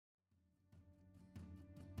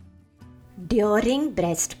During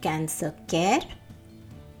breast cancer care,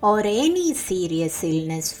 or any serious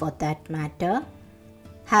illness for that matter,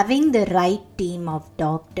 having the right team of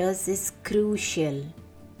doctors is crucial.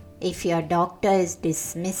 If your doctor is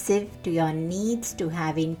dismissive to your needs to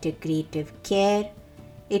have integrative care,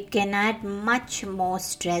 it can add much more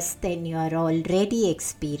stress than you are already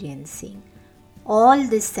experiencing. All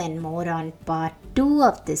this and more on part 2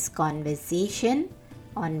 of this conversation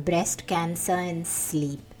on breast cancer and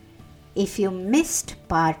sleep. If you missed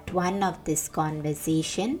part 1 of this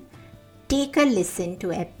conversation, take a listen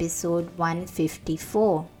to episode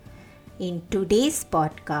 154. In today's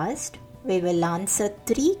podcast, we will answer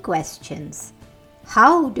 3 questions.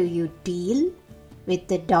 How do you deal with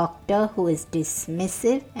the doctor who is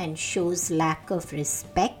dismissive and shows lack of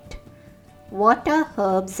respect? What are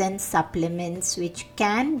herbs and supplements which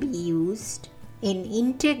can be used in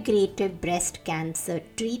integrative breast cancer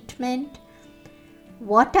treatment?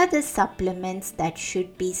 What are the supplements that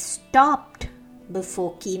should be stopped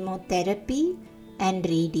before chemotherapy and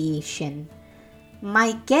radiation?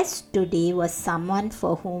 My guest today was someone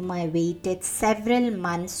for whom I waited several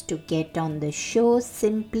months to get on the show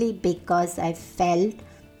simply because I felt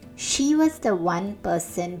she was the one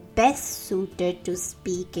person best suited to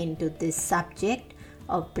speak into this subject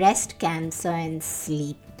of breast cancer and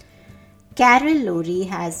sleep. Lourie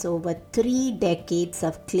has over 3 decades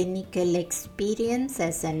of clinical experience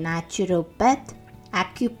as a naturopath,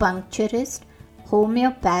 acupuncturist,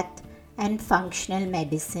 homeopath, and functional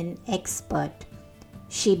medicine expert.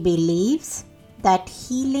 She believes that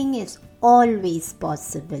healing is always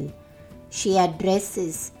possible. She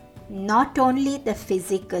addresses not only the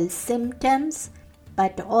physical symptoms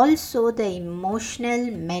but also the emotional,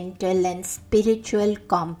 mental, and spiritual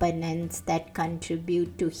components that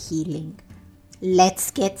contribute to healing. Let's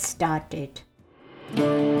get started.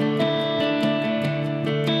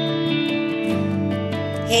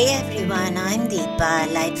 Hey everyone, I'm Deepa,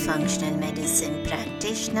 a light functional medicine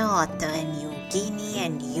practitioner, author, and yogini,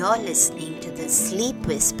 and you're listening to the Sleep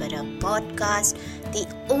Whisperer podcast, the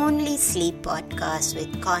only sleep podcast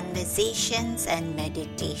with conversations and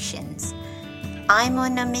meditations. I'm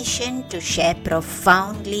on a mission to share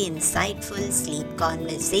profoundly insightful sleep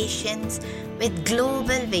conversations with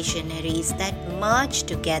global visionaries that merge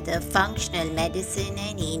together functional medicine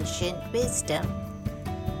and ancient wisdom.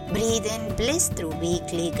 Breathe in bliss through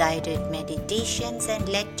weekly guided meditations and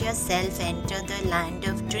let yourself enter the land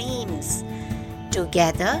of dreams.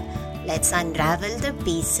 Together, let's unravel the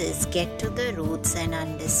pieces, get to the roots, and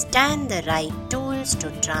understand the right tools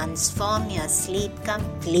to transform your sleep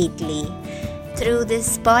completely. Through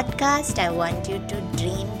this podcast, I want you to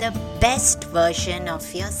dream the best version of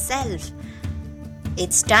yourself.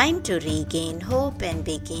 It's time to regain hope and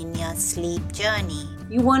begin your sleep journey.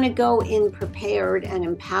 You want to go in prepared and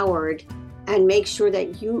empowered and make sure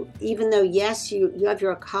that you, even though, yes, you have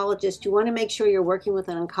your oncologist, you want to make sure you're working with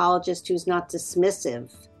an oncologist who's not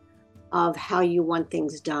dismissive of how you want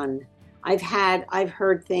things done. I've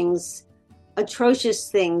heard things, atrocious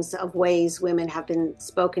things of ways women have been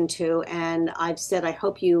spoken to, and I've said, I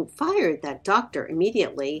hope you fired that doctor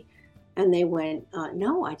immediately. And they went,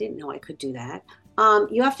 no, I didn't know I could do that.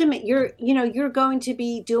 You have to make, you're going to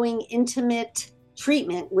be doing intimate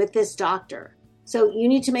treatment with this doctor. So you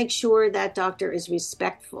need to make sure that doctor is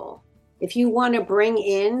respectful. If you want to bring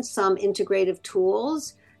in some integrative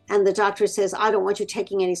tools and the doctor says, I don't want you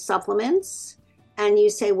taking any supplements, and you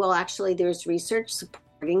say, well, actually, there's research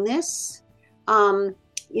supporting this.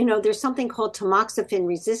 There's something called tamoxifen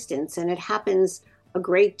resistance, and it happens a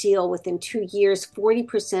great deal within 2 years.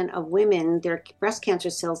 40% of women, their breast cancer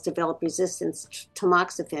cells develop resistance to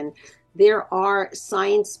tamoxifen. There are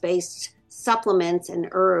science-based supplements and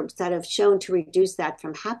herbs that have shown to reduce that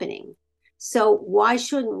from happening. So why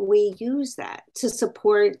shouldn't we use that to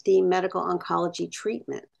support the medical oncology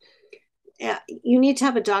treatment? You need to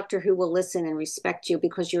have a doctor who will listen and respect you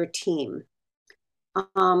because you're a team.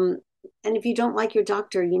 And if you don't like your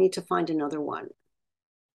doctor, you need to find another one.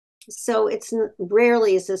 So it's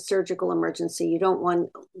rarely is a surgical emergency. You don't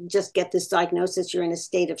want just get this diagnosis. You're in a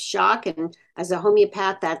state of shock. And as a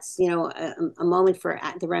homeopath, that's, a moment for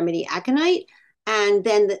the remedy aconite. And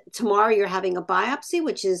then tomorrow you're having a biopsy,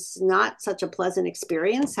 which is not such a pleasant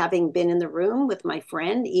experience. Having been in the room with my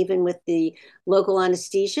friend, even with the local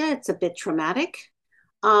anesthesia, it's a bit traumatic.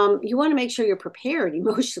 You want to make sure you're prepared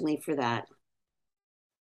emotionally for that.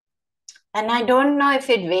 And I don't know if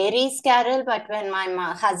it varies, Carol, but when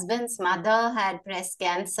my husband's mother had breast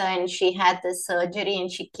cancer and she had the surgery and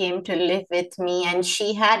she came to live with me, and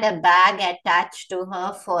she had a bag attached to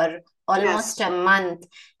her for almost a month.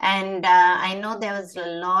 And I know there was a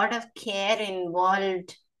lot of care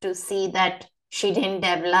involved to see that she didn't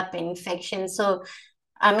develop infection. So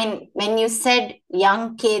I mean, when you said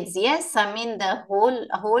young kids, yes, I mean the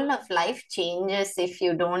whole of life changes if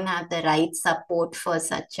you don't have the right support for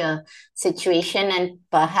such a situation. And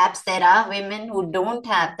perhaps there are women who don't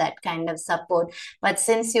have that kind of support. But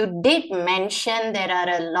since you did mention there are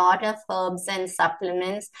a lot of herbs and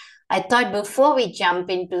supplements, I thought before we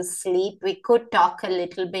jump into sleep, we could talk a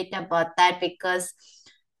little bit about that because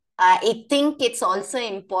I think it's also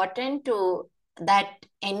important to that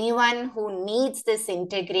anyone who needs this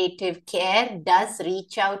integrative care does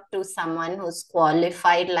reach out to someone who's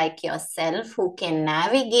qualified like yourself, who can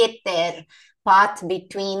navigate their path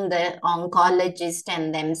between the oncologist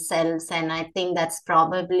and themselves. And I think that's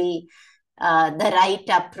probably the right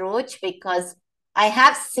approach because I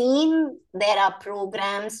have seen there are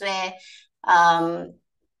programs where um,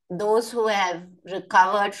 those who have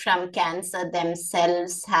recovered from cancer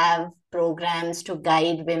themselves have programs to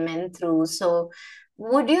guide women through. So,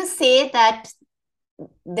 would you say that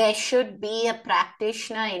there should be a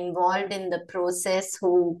practitioner involved in the process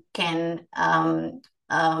who can um,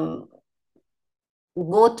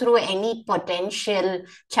 go through any potential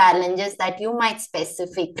challenges that you might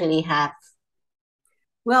specifically have?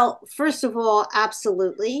 Well, first of all,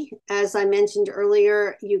 absolutely. As I mentioned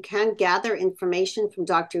earlier, you can gather information from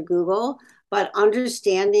Dr. Google, but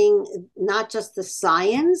understanding not just the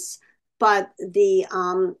science, but the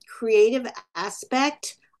creative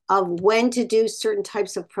aspect of when to do certain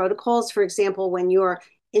types of protocols. For example, when you're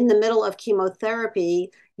in the middle of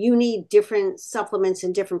chemotherapy, you need different supplements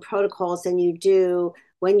and different protocols than you do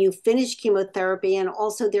when you finish chemotherapy. And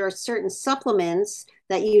also, there are certain supplements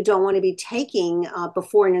that you don't want to be taking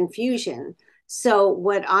before an infusion. So,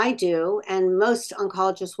 what I do, and most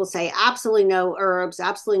oncologists will say, absolutely no herbs,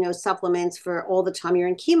 absolutely no supplements for all the time you're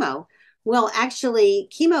in chemo. Well, actually,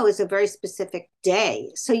 chemo is a very specific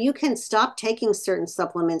day. So, you can stop taking certain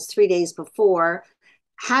supplements 3 days before,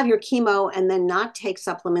 have your chemo, and then not take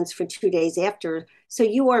supplements for 2 days after. So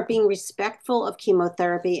you are being respectful of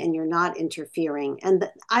chemotherapy and you're not interfering. And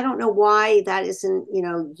I don't know why that isn't,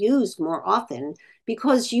 used more often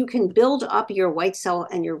because you can build up your white cell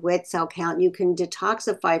and your red cell count. You can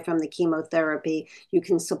detoxify from the chemotherapy. You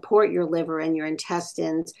can support your liver and your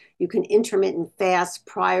intestines. You can intermittent fast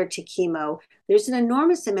prior to chemo. There's an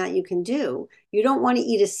enormous amount you can do. You don't want to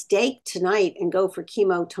eat a steak tonight and go for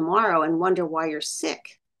chemo tomorrow and wonder why you're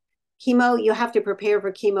sick. Chemo, you have to prepare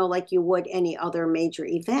for chemo like you would any other major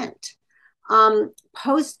event.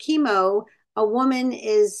 Post chemo, a woman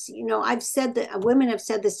is, I've said that women have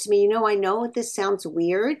said this to me, I know this sounds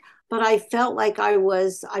weird, but I felt like I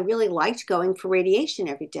really liked going for radiation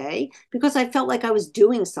every day because I felt like I was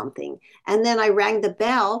doing something. And then I rang the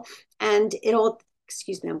bell and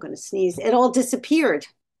excuse me, I'm going to sneeze, it all disappeared.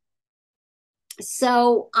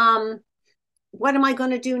 So, what am I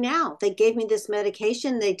going to do now? They gave me this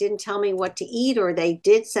medication. They didn't tell me what to eat, or they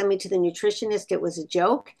did send me to the nutritionist. It was a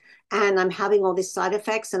joke. And I'm having all these side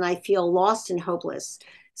effects and I feel lost and hopeless.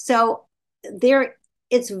 So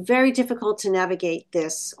it's very difficult to navigate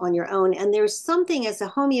this on your own. And there's something as a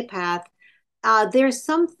homeopath, there's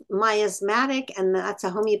some miasmatic, and that's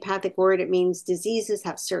a homeopathic word. It means diseases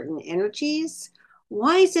have certain energies.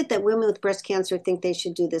 Why is it that women with breast cancer think they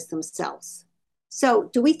should do this themselves? So,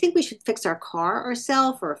 do we think we should fix our car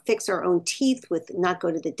ourselves or fix our own teeth with not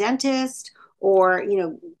go to the dentist or,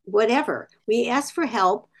 whatever? We ask for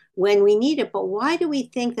help when we need it, but why do we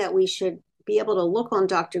think that we should be able to look on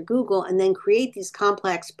Dr. Google and then create these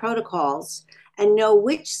complex protocols and know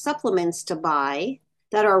which supplements to buy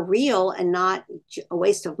that are real and not a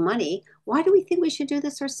waste of money? Why do we think we should do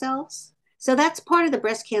this ourselves? So that's part of the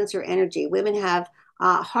breast cancer energy. Women have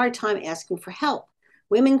a hard time asking for help.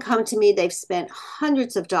 Women come to me, they've spent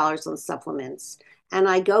hundreds of dollars on supplements, and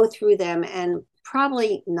I go through them, and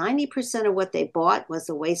probably 90% of what they bought was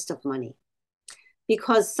a waste of money.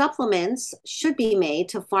 Because supplements should be made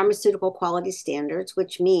to pharmaceutical quality standards,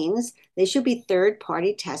 which means they should be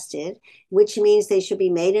third-party tested, which means they should be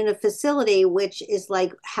made in a facility, which is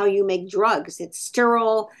like how you make drugs. It's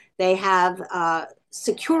sterile, they have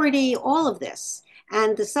security, all of this.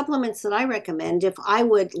 And the supplements that I recommend, if I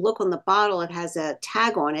would look on the bottle, it has a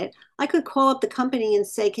tag on it, I could call up the company and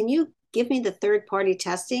say, can you give me the third party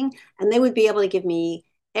testing? And they would be able to give me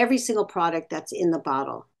every single product that's in the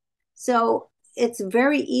bottle. So it's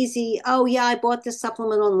very easy. Oh, yeah, I bought this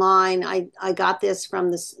supplement online. I got this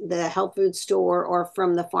from the health food store or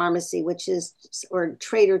from the pharmacy, or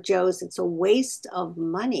Trader Joe's. It's a waste of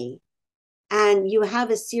money. And you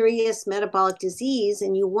have a serious metabolic disease,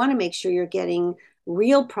 and you want to make sure you're getting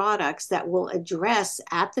real products that will address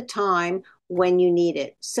at the time when you need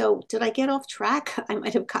it. So did I get off track? I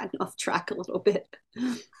might have gotten off track a little bit.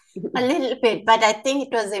 A little bit, but I think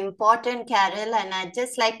it was important, Carol, and I'd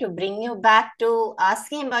just like to bring you back to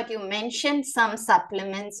asking about, you mentioned some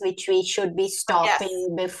supplements which we should be Yes.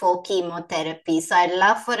 stopping before chemotherapy. So I'd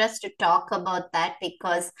love for us to talk about that,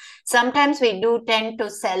 because sometimes we do tend to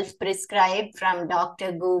self-prescribe from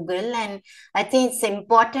Dr. Google, and I think it's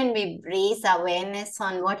important we raise awareness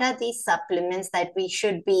on what are these supplements that we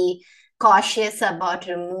should be cautious about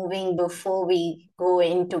removing before we go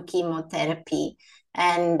into chemotherapy.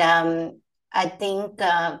 And I think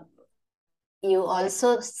you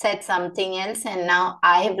also said something else, and now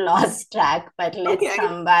I've lost track, but let's Okay.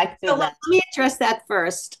 come back to So let that. me address that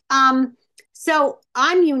first. So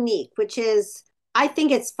I'm unique, which is I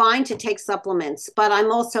think it's fine to take supplements, but I'm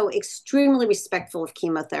also extremely respectful of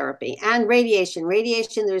chemotherapy and radiation.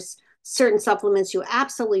 Radiation, there's certain supplements you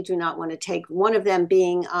absolutely do not want to take. One of them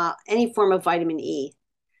being any form of vitamin E.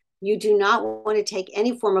 You do not want to take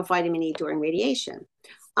any form of vitamin E during radiation,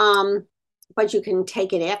 but you can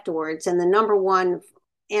take it afterwards. And the number one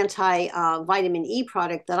anti vitamin E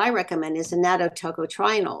product that I recommend is the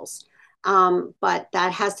nattotocotrienols. But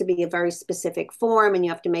that has to be a very specific form, and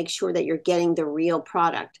you have to make sure that you're getting the real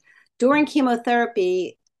product. During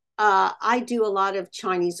chemotherapy, I do a lot of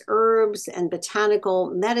Chinese herbs and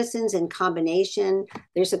botanical medicines in combination.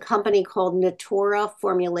 There's a company called Natura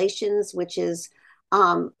Formulations, which is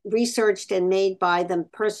researched and made by the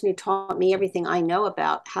person who taught me everything I know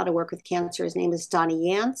about how to work with cancer. His name is Donnie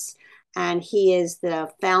Yance, and he is the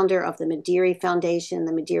founder of the Mederi Foundation,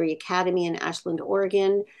 the Mederi Academy in Ashland,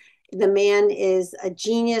 Oregon. The man is a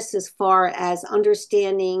genius as far as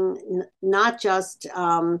understanding not just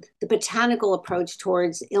the botanical approach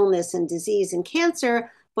towards illness and disease and cancer,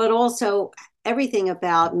 but also everything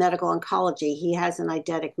about medical oncology. He has an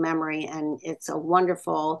eidetic memory, and it's a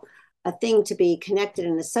wonderful a thing to be connected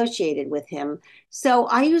and associated with him. So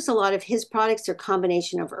I use a lot of his products or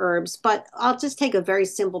combination of herbs, but I'll just take a very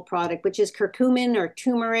simple product, which is curcumin or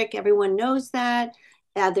turmeric. Everyone knows that.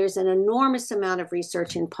 There's an enormous amount of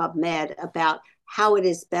research in PubMed about how it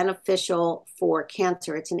is beneficial for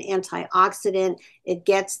cancer. It's an antioxidant. It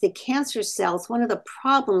gets the cancer cells. One of the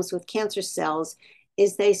problems with cancer cells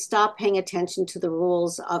is they stop paying attention to the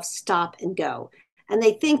rules of stop and go. And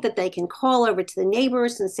they think that they can call over to the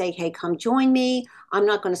neighbors and say, hey, come join me. I'm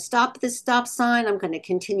not going to stop at this stop sign. I'm going to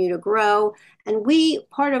continue to grow. And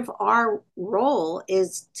part of our role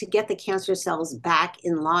is to get the cancer cells back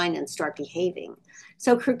in line and start behaving.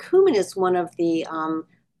 So curcumin is one of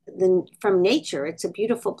from nature. It's a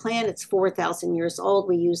beautiful plant. It's 4,000 years old.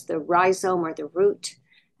 We use the rhizome or the root.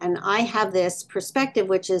 And I have this perspective,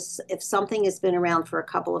 which is if something has been around for a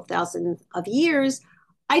couple of thousand of years,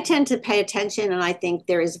 I tend to pay attention, and I think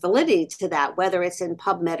there is validity to that, whether it's in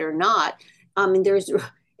PubMed or not.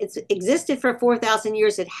 It's existed for 4,000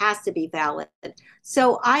 years. It has to be valid.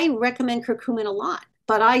 So I recommend curcumin a lot,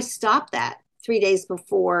 but I stop that 3 days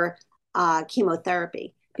before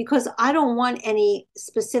chemotherapy because I don't want any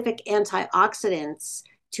specific antioxidants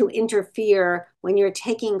to interfere when you're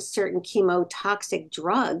taking certain chemotoxic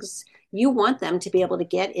drugs. You want them to be able to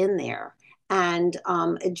get in there and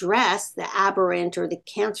address the aberrant or the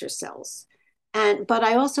cancer cells. But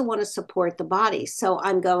I also want to support the body. So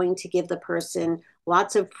I'm going to give the person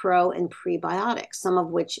lots of pro and prebiotics, some of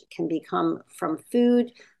which can become from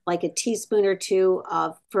food, like a teaspoon or two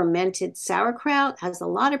of fermented sauerkraut has a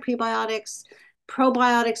lot of prebiotics.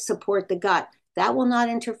 Probiotics support the gut. That will not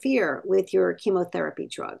interfere with your chemotherapy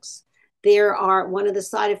drugs. One of the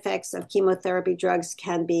side effects of chemotherapy drugs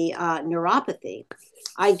can be neuropathy.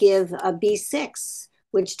 I give a B6,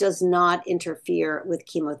 which does not interfere with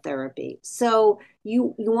chemotherapy. So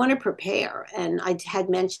you want to prepare. And I had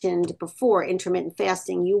mentioned before intermittent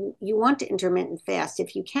fasting. You want to intermittent fast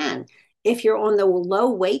if you can. If you're on the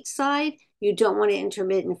low weight side, you don't want to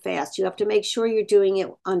intermittent fast. You have to make sure you're doing it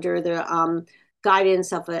under the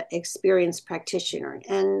guidance of an experienced practitioner.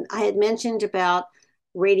 And I had mentioned about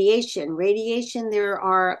radiation. Radiation,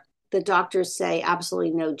 the doctors say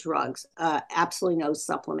absolutely no drugs, absolutely no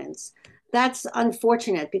supplements. That's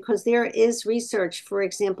unfortunate because there is research, for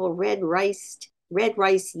example, red rice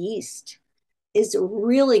yeast is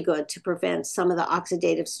really good to prevent some of the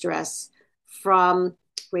oxidative stress from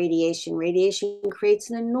radiation. Radiation creates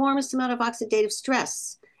an enormous amount of oxidative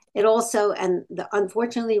stress. It also,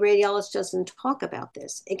 unfortunately, radiologists doesn't talk about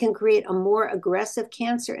this. It can create a more aggressive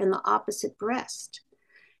cancer in the opposite breast.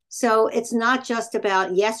 So it's not just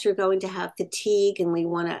about, yes, you're going to have fatigue and we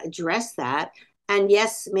want to address that. And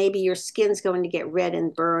yes, maybe your skin's going to get red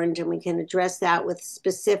and burned, and we can address that with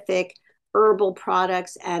specific herbal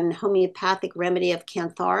products and homeopathic remedy of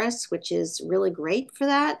cantharis, which is really great for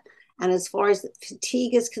that. And as far as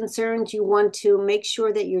fatigue is concerned, you want to make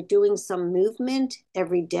sure that you're doing some movement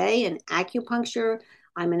every day. And acupuncture,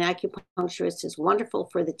 I'm an acupuncturist, is wonderful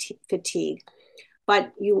for the fatigue.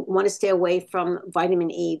 But you want to stay away from vitamin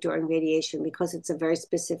E during radiation because it's a very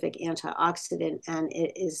specific antioxidant and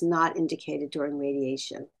it is not indicated during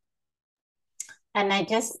radiation. And I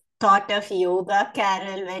just thought of yoga,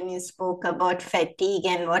 Carol, when you spoke about fatigue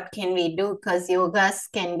and what can we do, because yogas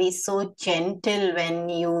can be so gentle when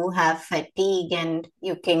you have fatigue, and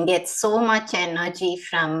you can get so much energy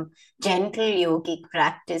from gentle yogic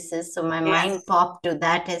practices. So my mind popped to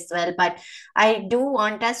that as well. But I do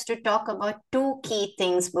want us to talk about two key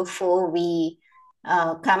things before we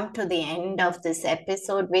come to the end of this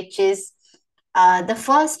episode, which is the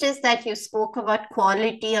first is that you spoke about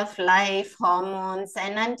quality of life, hormones,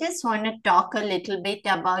 and I just want to talk a little bit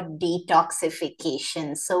about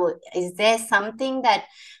detoxification. So, is there something that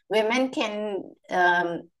women can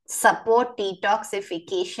support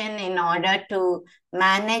detoxification in order to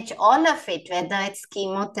manage all of it, whether it's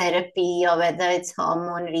chemotherapy or whether it's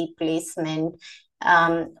hormone replacement?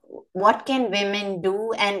 Um, what can women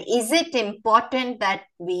do, and is it important that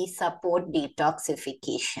we support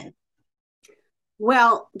detoxification?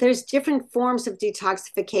 Well, there's different forms of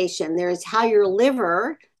detoxification. There's how your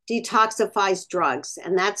liver detoxifies drugs,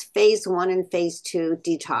 and that's phase one and phase two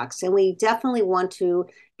detox. And we definitely want to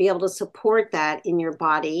be able to support that in your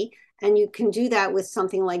body. And you can do that with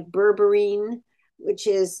something like berberine, which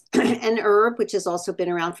is an herb, which has also been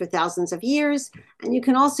around for thousands of years. And you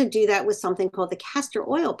can also do that with something called the castor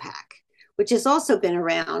oil pack, which has also been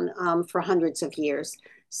around for hundreds of years.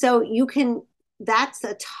 So you can that's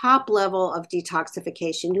the top level of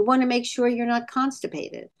detoxification. You want to make sure you're not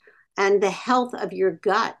constipated. And the health of your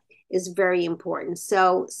gut is very important.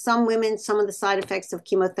 So, some women, some of the side effects of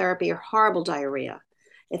chemotherapy are horrible diarrhea.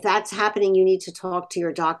 If that's happening, you need to talk to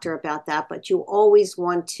your doctor about that. But you always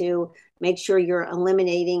want to make sure you're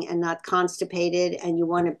eliminating and not constipated. And you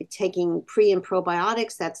want to be taking pre and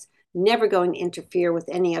probiotics. That's never going to interfere with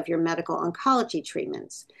any of your medical oncology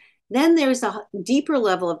treatments. Then there's a deeper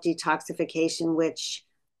level of detoxification, which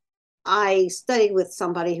I studied with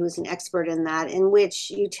somebody who's an expert in that, in which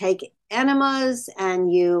you take enemas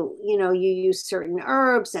and you use certain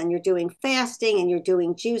herbs and you're doing fasting and you're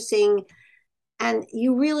doing juicing. And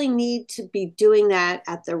you really need to be doing that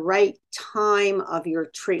at the right time of your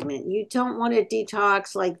treatment. You don't want to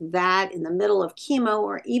detox like that in the middle of chemo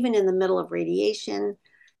or even in the middle of radiation.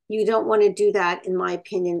 You don't want to do that, in my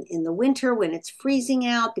opinion, in the winter when it's freezing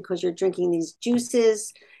out because you're drinking these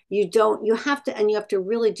juices. You have to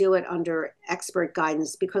really do it under expert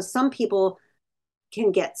guidance because some people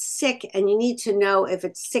can get sick and you need to know if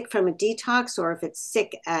it's sick from a detox or if it's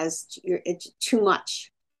sick as it's too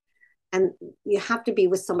much. And you have to be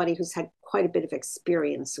with somebody who's had quite a bit of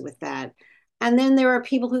experience with that. And then there are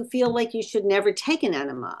people who feel like you should never take an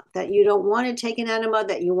enema, that you don't want to take an enema,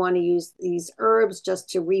 that you want to use these herbs just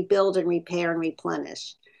to rebuild and repair and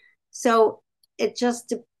replenish. So it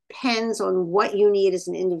just depends on what you need as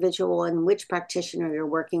an individual and which practitioner you're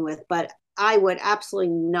working with. But I would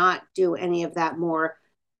absolutely not do any of that more,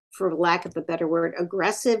 for lack of a better word,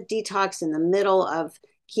 aggressive detox in the middle of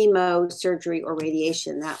chemo, surgery, or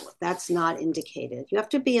radiation. That's not indicated. You have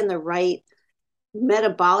to be in the right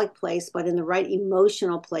metabolic place, but in the right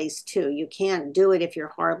emotional place too. You can't do it if you're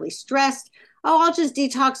horribly stressed. Oh, I'll just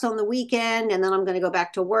detox on the weekend and then I'm going to go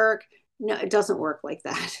back to work. No, it doesn't work like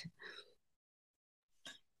that.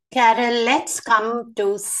 Carol, let's come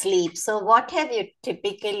to sleep. So, what have you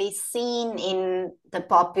typically seen in the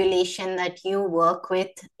population that you work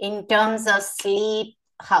with in terms of sleep,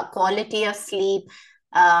 quality of sleep?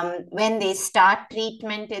 When they start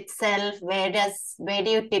treatment itself, where do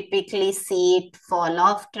you typically see it fall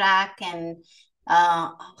off track, and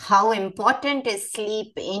how important is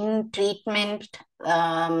sleep in treatment?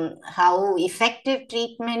 How effective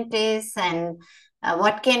treatment is, and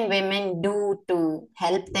what can women do to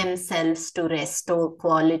help themselves to restore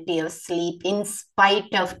quality of sleep in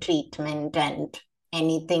spite of treatment and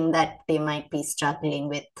anything that they might be struggling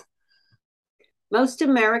with? Most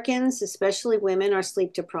Americans, especially women, are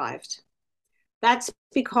sleep deprived. That's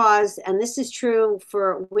because, and this is true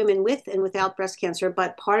for women with and without breast cancer,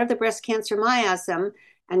 but part of the breast cancer miasm,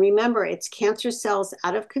 and remember, it's cancer cells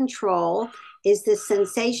out of control, is this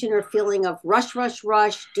sensation or feeling of rush, rush,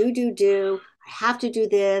 rush, do. I have to do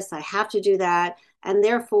this, I have to do that. And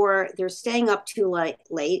therefore, they're staying up too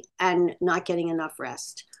late and not getting enough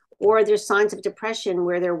rest. Or there's signs of depression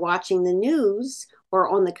where they're watching the news or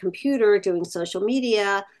on the computer doing social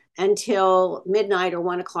media until midnight or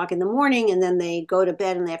 1 o'clock in the morning, and then they go to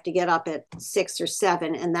bed and they have to get up at 6 or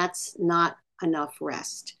 7, and that's not enough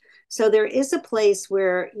rest. So there is a place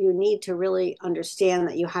where you need to really understand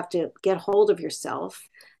that you have to get hold of yourself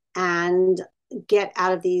and get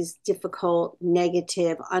out of these difficult,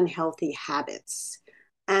 negative, unhealthy habits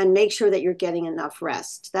and make sure that you're getting enough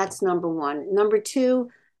rest. That's number one. Number two,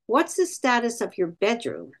 what's the status of your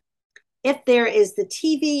bedroom? If there is the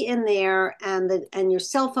TV in there and your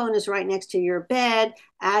cell phone is right next to your bed,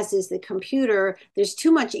 as is the computer, there's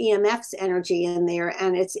too much EMF's energy in there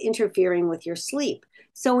and it's interfering with your sleep.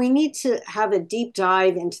 So we need to have a deep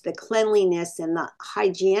dive into the cleanliness and the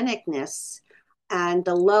hygienicness and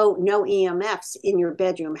the no EMFs in your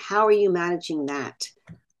bedroom. How are you managing that?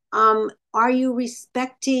 Are you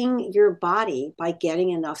respecting your body by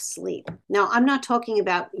getting enough sleep? Now, I'm not talking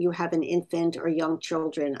about you have an infant or young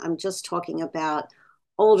children. I'm just talking about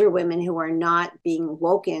older women who are not being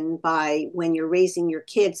woken by when you're raising your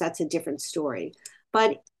kids. That's a different story.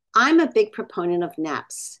 But I'm a big proponent of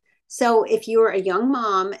naps. So if you're a young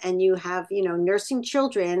mom and you have, nursing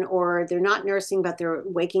children, or they're not nursing, but they're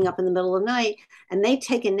waking up in the middle of the night and they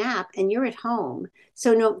take a nap and you're at home.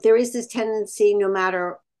 So no, there is this tendency, no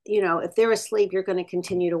matter if they're asleep, you're going to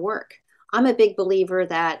continue to work. I'm a big believer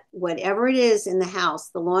that whatever it is in the house,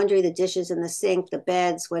 the laundry, the dishes in the sink, the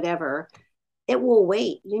beds, whatever, it will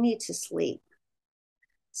wait. You need to sleep.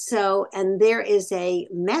 So, and there is a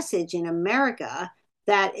message in America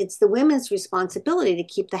that it's the women's responsibility to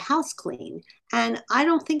keep the house clean. And I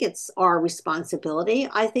don't think it's our responsibility.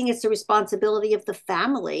 I think it's the responsibility of the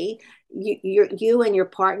family, you and your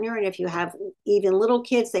partner. And if you have even little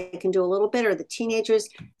kids, they can do a little bit, or the teenagers.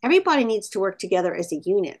 Everybody needs to work together as a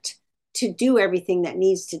unit to do everything that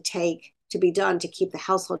needs to be done to keep the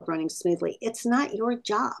household running smoothly. It's not your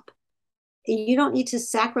job. You don't need to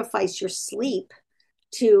sacrifice your sleep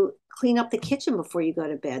to clean up the kitchen before you go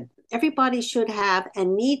to bed. Everybody should have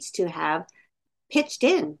and needs to have pitched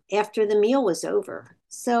in after the meal was over.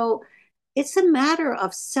 So it's a matter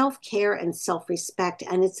of self-care and self-respect.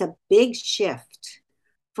 And it's a big shift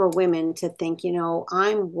for women to think,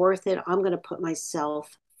 I'm worth it. I'm going to put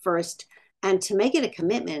myself first, and to make it a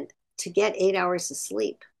commitment to get 8 hours of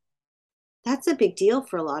sleep. That's a big deal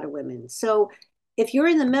for a lot of women. So if you're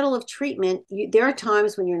in the middle of treatment, there are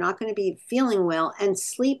times when you're not going to be feeling well, and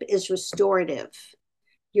sleep is restorative.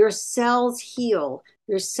 Your cells heal,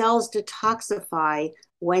 your cells detoxify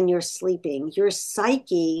when you're sleeping. Your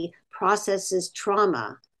psyche processes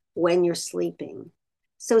trauma when you're sleeping.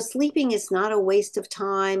 So sleeping is not a waste of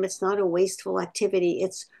time. It's not a wasteful activity.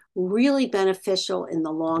 It's really beneficial in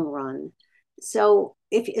the long run. So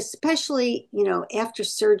especially, after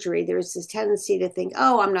surgery, there's this tendency to think,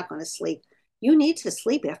 oh, I'm not going to sleep. You need to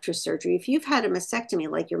sleep after surgery. If you've had a mastectomy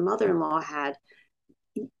like your mother-in-law had,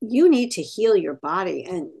 you need to heal your body.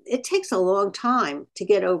 And it takes a long time to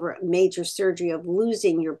get over a major surgery of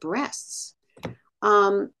losing your breasts.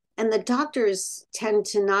 And the doctors tend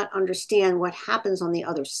to not understand what happens on the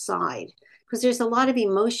other side, because there's a lot of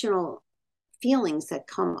emotional feelings that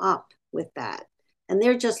come up with that. And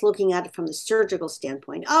they're just looking at it from the surgical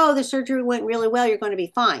standpoint. Oh, the surgery went really well. You're going to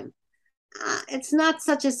be fine. It's not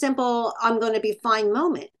such a simple, I'm going to be fine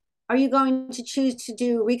moment. Are you going to choose to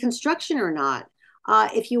do reconstruction or not?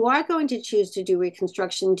 If you are going to choose to do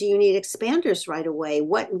reconstruction, do you need expanders right away?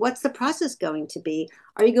 What's the process going to be?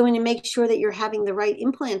 Are you going to make sure that you're having the right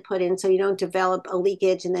implant put in so you don't develop a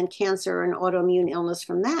leakage and then cancer and autoimmune illness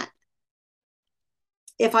from that?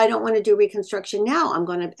 If I don't want to do reconstruction now,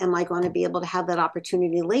 am I going to be able to have that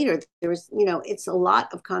opportunity later? It's a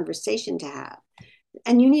lot of conversation to have.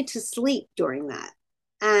 And you need to sleep during that.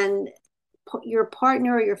 And your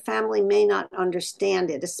partner or your family may not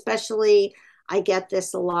understand it, especially, I get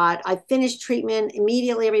this a lot. I finished treatment.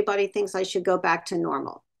 Immediately, everybody thinks I should go back to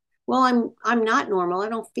normal. Well, I'm not normal. I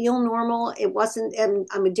don't feel normal. It wasn't, and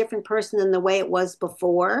I'm a different person than the way it was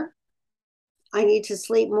before. I need to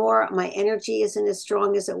sleep more. My energy isn't as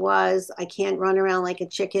strong as it was. I can't run around like a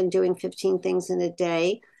chicken doing 15 things in a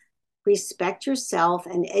day. Respect yourself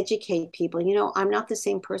and educate people. I'm not the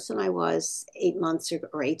same person I was 8 months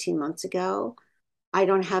or 18 months ago. I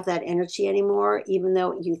don't have that energy anymore. Even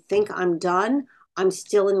though you think I'm done, I'm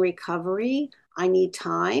still in recovery. I need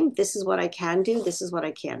time. This is what I can do. This is what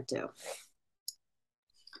I can't do.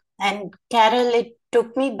 And Carol, it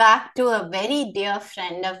took me back to a very dear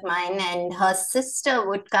friend of mine, and her sister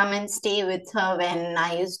would come and stay with her when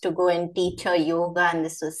I used to go and teach her yoga. And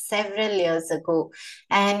this was several years ago.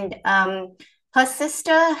 And her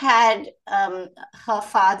sister had her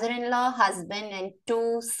father-in-law, husband, and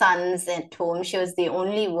two sons at home. She was the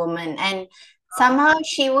only woman. And Somehow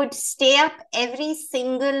she would stay up every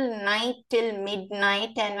single night till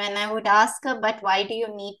midnight. And when I would ask her, but why do you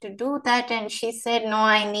need to do that? And she said, no,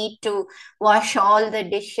 I need to wash all the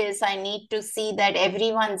dishes. I need to see that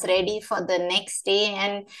everyone's ready for the next day.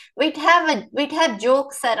 And we'd have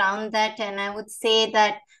jokes around that. And I would say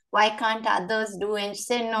that, why can't others do? And she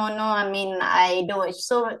said, no, no, I mean, I do it.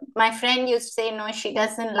 So my friend used to say, no, she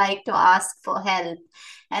doesn't like to ask for help.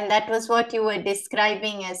 And that was what you were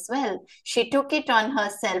describing as well. She took it on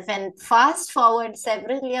herself. And fast forward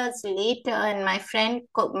several years later, and my friend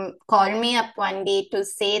called me up one day to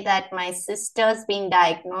say that my sister's been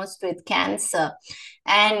diagnosed with cancer.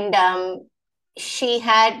 And she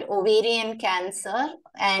had ovarian cancer,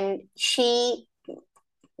 and she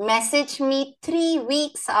messaged me 3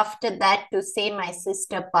 weeks after that to say my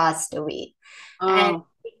sister passed away. And Oh,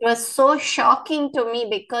 it was so shocking to me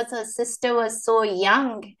because her sister was so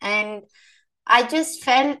young. And I just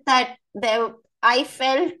felt that there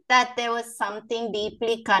was something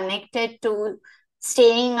deeply connected to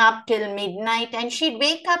staying up till midnight. And she'd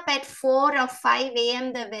wake up at 4 or 5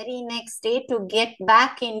 a.m. the very next day to get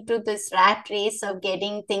back into this rat race of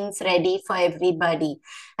getting things ready for everybody.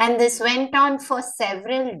 And this went on for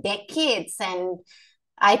several decades. And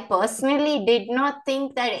I personally did not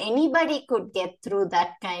think that anybody could get through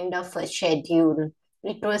that kind of a schedule.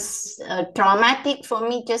 It was traumatic for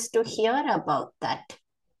me just to hear about that.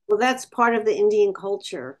 well, that's part of the Indian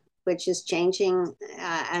culture, which is changing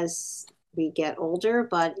as we get older.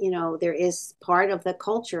 But, there is part of the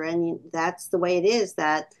culture, and that's the way it is,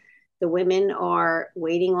 that the women are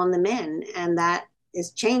waiting on the men. And that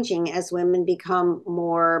is changing as women become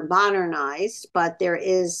more modernized. But there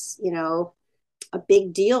is, a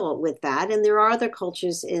big deal with that. And there are other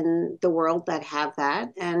cultures in the world that have that.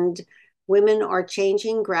 And women are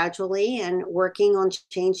changing gradually and working on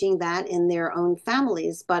changing that in their own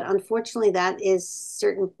families. But unfortunately, that is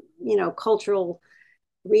certain, cultural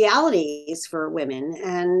realities for women.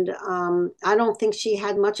 And I don't think she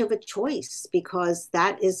had much of a choice because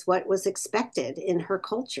that is what was expected in her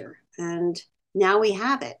culture. And now we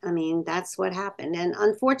have it. I mean, that's what happened. And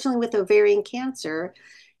unfortunately, with ovarian cancer,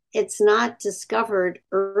 it's not discovered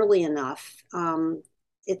early enough.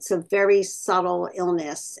 It's a very subtle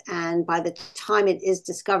illness. And by the time it is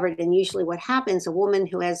discovered, and usually what happens, a woman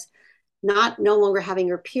who has not no longer having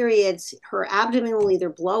her periods, her abdomen will either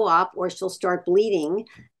blow up or she'll start bleeding.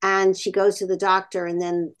 And she goes to the doctor, and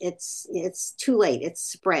then it's too late. It's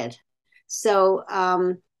spread. So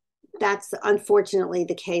that's unfortunately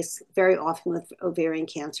the case very often with ovarian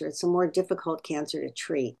cancer. It's a more difficult cancer to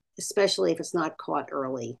treat, especially if it's not caught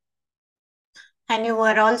early. And you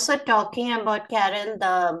were also talking about, Carol,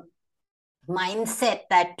 the mindset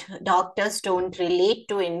that doctors don't relate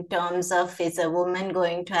to in terms of, is a woman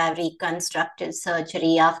going to have reconstructive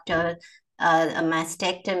surgery after a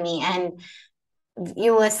mastectomy? And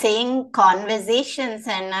you were saying conversations,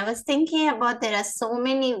 and I was thinking about, there are so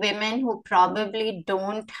many women who probably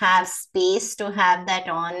don't have space to have that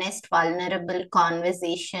honest, vulnerable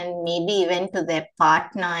conversation, maybe even to their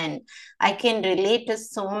partner. And I can relate to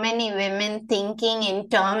so many women thinking in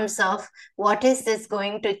terms of, what is this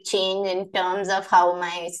going to change in terms of how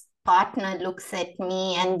my partner looks at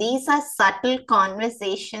me? And these are subtle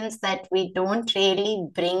conversations that we don't really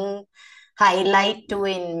bring highlight to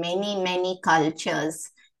in many, many cultures.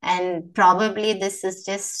 And probably this is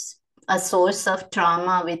just a source of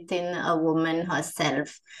trauma within a woman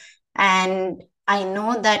herself. And I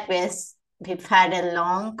know that we've had a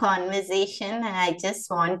long conversation, and I just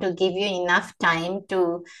want to give you enough time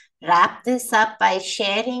to wrap this up by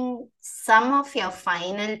sharing some of your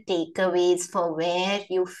final takeaways for where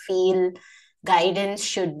you feel guidance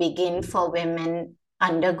should begin for women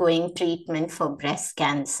undergoing treatment for breast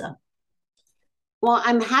cancer. Well,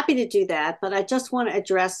 I'm happy to do that, but I just want to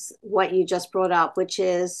address what you just brought up, which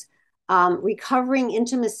is recovering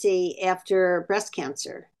intimacy after breast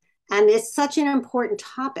cancer. And it's such an important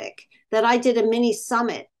topic that I did a mini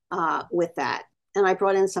summit with that. And I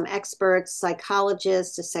brought in some experts,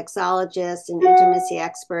 psychologists, a sexologist, an intimacy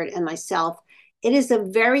expert, and myself. It is a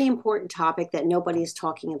very important topic that nobody is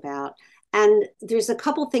talking about. And there's a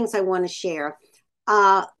couple things I want to share.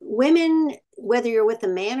 Women, whether you're with a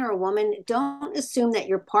man or a woman, don't assume that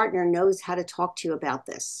your partner knows how to talk to you about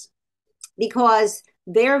this, because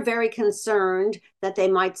they're very concerned that they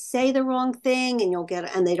might say the wrong thing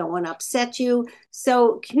and they don't want to upset you.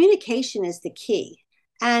 So communication is the key.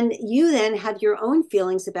 And you then have your own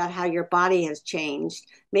feelings about how your body has changed.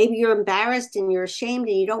 Maybe you're embarrassed and you're ashamed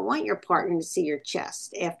and you don't want your partner to see your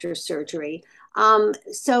chest after surgery.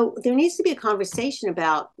 So there needs to be a conversation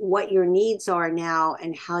about what your needs are now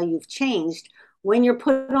and how you've changed. When you're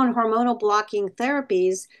put on hormonal blocking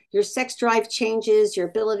therapies, your sex drive changes, your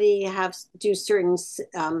ability to do certain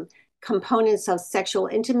components of sexual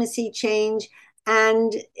intimacy change,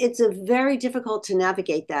 and it's very difficult to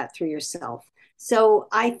navigate that through yourself. So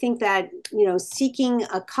I think that, seeking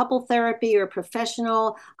a couple therapy or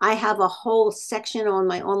professional, I have a whole section on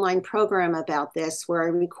my online program about this where I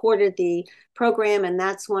recorded the program, and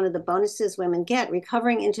that's one of the bonuses women get.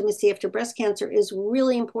 Recovering intimacy after breast cancer is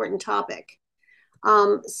really important topic.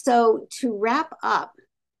 So to wrap up,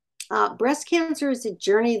 breast cancer is a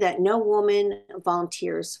journey that no woman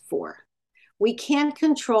volunteers for. We can't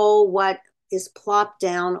control what is plopped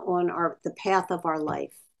down on the path of our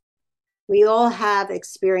life. We all have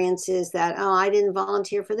experiences that, oh, I didn't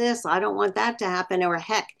volunteer for this. I don't want that to happen. Or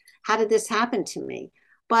heck, how did this happen to me?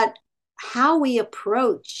 But how we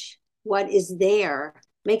approach what is there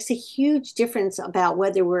makes a huge difference about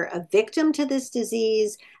whether we're a victim to this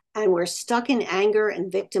disease and we're stuck in anger and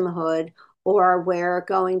victimhood, or we're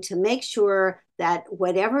going to make sure that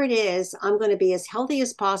whatever it is, I'm going to be as healthy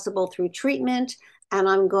as possible through treatment, and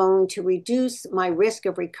I'm going to reduce my risk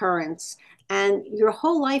of recurrence. And your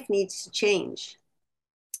whole life needs to change.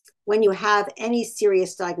 When you have any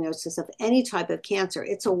serious diagnosis of any type of cancer,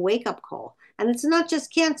 it's a wake-up call. And it's not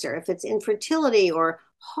just cancer. If it's infertility or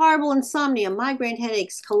horrible insomnia, migraine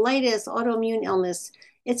headaches, colitis, autoimmune illness,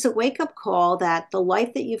 it's a wake-up call that the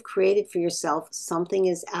life that you've created for yourself, something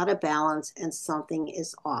is out of balance and something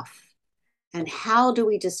is off. And how do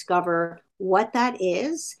we discover what that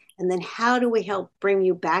is? And then how do we help bring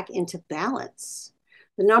you back into balance?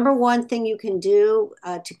 The number one thing you can do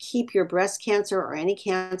to keep your breast cancer or any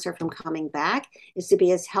cancer from coming back is to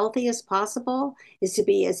be as healthy as possible, is to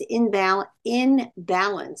be as in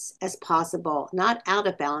balance as possible, not out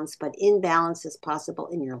of balance, but in balance as possible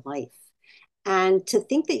in your life. And to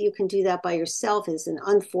think that you can do that by yourself is an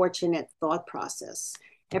unfortunate thought process.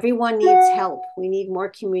 Everyone needs help. We need more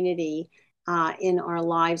community in our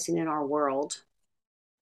lives and in our world.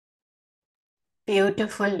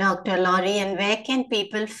 Beautiful, Dr. Lourie. And where can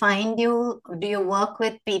people find you? Do you work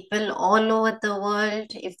with people all over the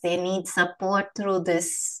world if they need support through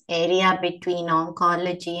this area between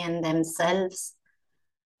oncology and themselves?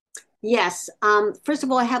 Yes. First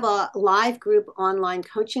of all, I have a live group online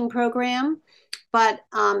coaching program, but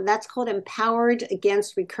that's called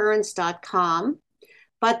empoweredagainstrecurrence.com.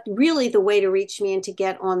 But really the way to reach me and to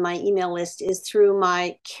get on my email list is through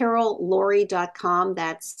my CarolLourie.com.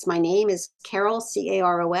 That's my name is Carol,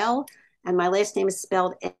 C-A-R-O-L, and my last name is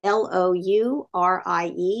spelled L-O-U-R-I-E.com.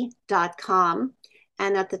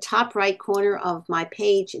 And at the top right corner of my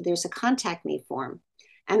page, there's a contact me form.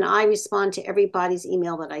 And I respond to everybody's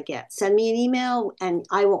email that I get. Send me an email and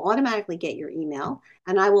I will automatically get your email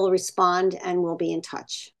and I will respond and we'll be in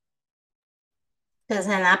touch. It was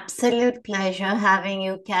an absolute pleasure having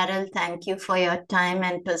you, Carol. Thank you for your time,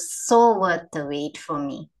 and it was so worth the wait for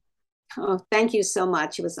me. Oh, thank you so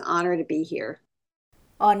much. It was an honor to be here.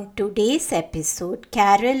 On today's episode,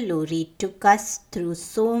 Carol Lourie took us through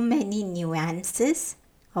so many nuances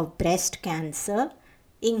of breast cancer,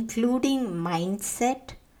 including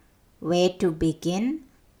mindset, where to begin,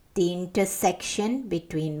 the intersection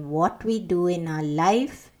between what we do in our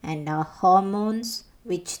life and our hormones,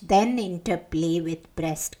 which then interplay with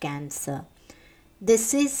breast cancer.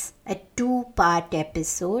 This is a 2-part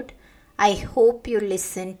episode. I hope you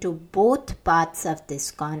listen to both parts of this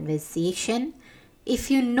conversation. If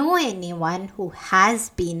you know anyone who has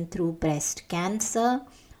been through breast cancer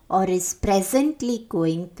or is presently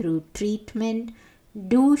going through treatment,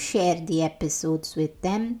 do share the episodes with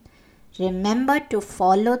them. Remember to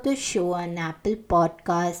follow the show on Apple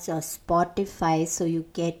Podcasts or Spotify so you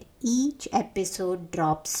get each episode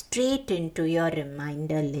dropped straight into your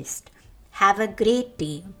reminder list. Have a great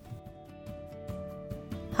day.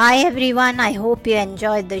 Hi everyone, I hope you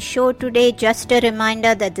enjoyed the show today. Just a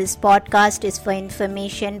reminder that this podcast is for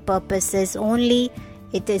information purposes only.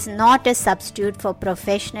 It is not a substitute for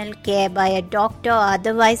professional care by a doctor or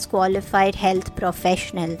otherwise qualified health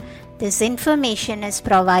professional. This information is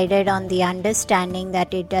provided on the understanding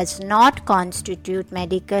that it does not constitute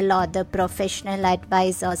medical or other professional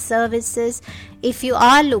advice or services. If you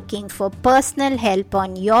are looking for personal help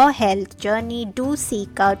on your health journey, do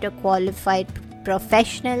seek out a qualified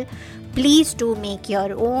professional. Please do make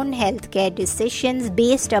your own healthcare decisions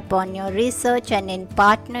based upon your research and in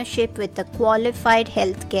partnership with a qualified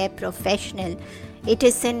healthcare professional. It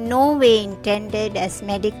is in no way intended as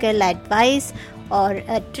medical advice or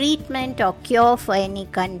a treatment or cure for any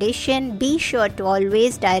condition. Be sure to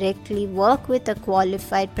always directly work with a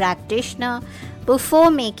qualified practitioner before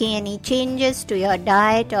making any changes to your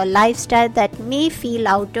diet or lifestyle that may feel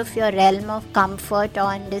out of your realm of comfort or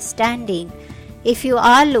understanding. If you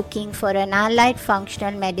are looking for an allied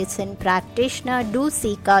functional medicine practitioner, do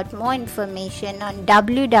seek out more information on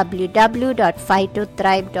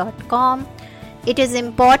www.phytothrive.com. It is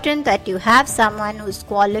important that you have someone who is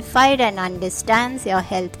qualified and understands your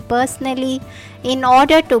health personally in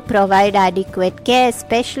order to provide adequate care,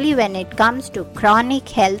 especially when it comes to chronic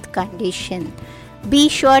health conditions. Be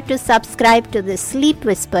sure to subscribe to the Sleep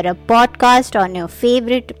Whisperer podcast on your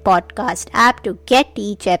favorite podcast app to get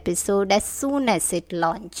each episode as soon as it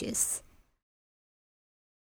launches.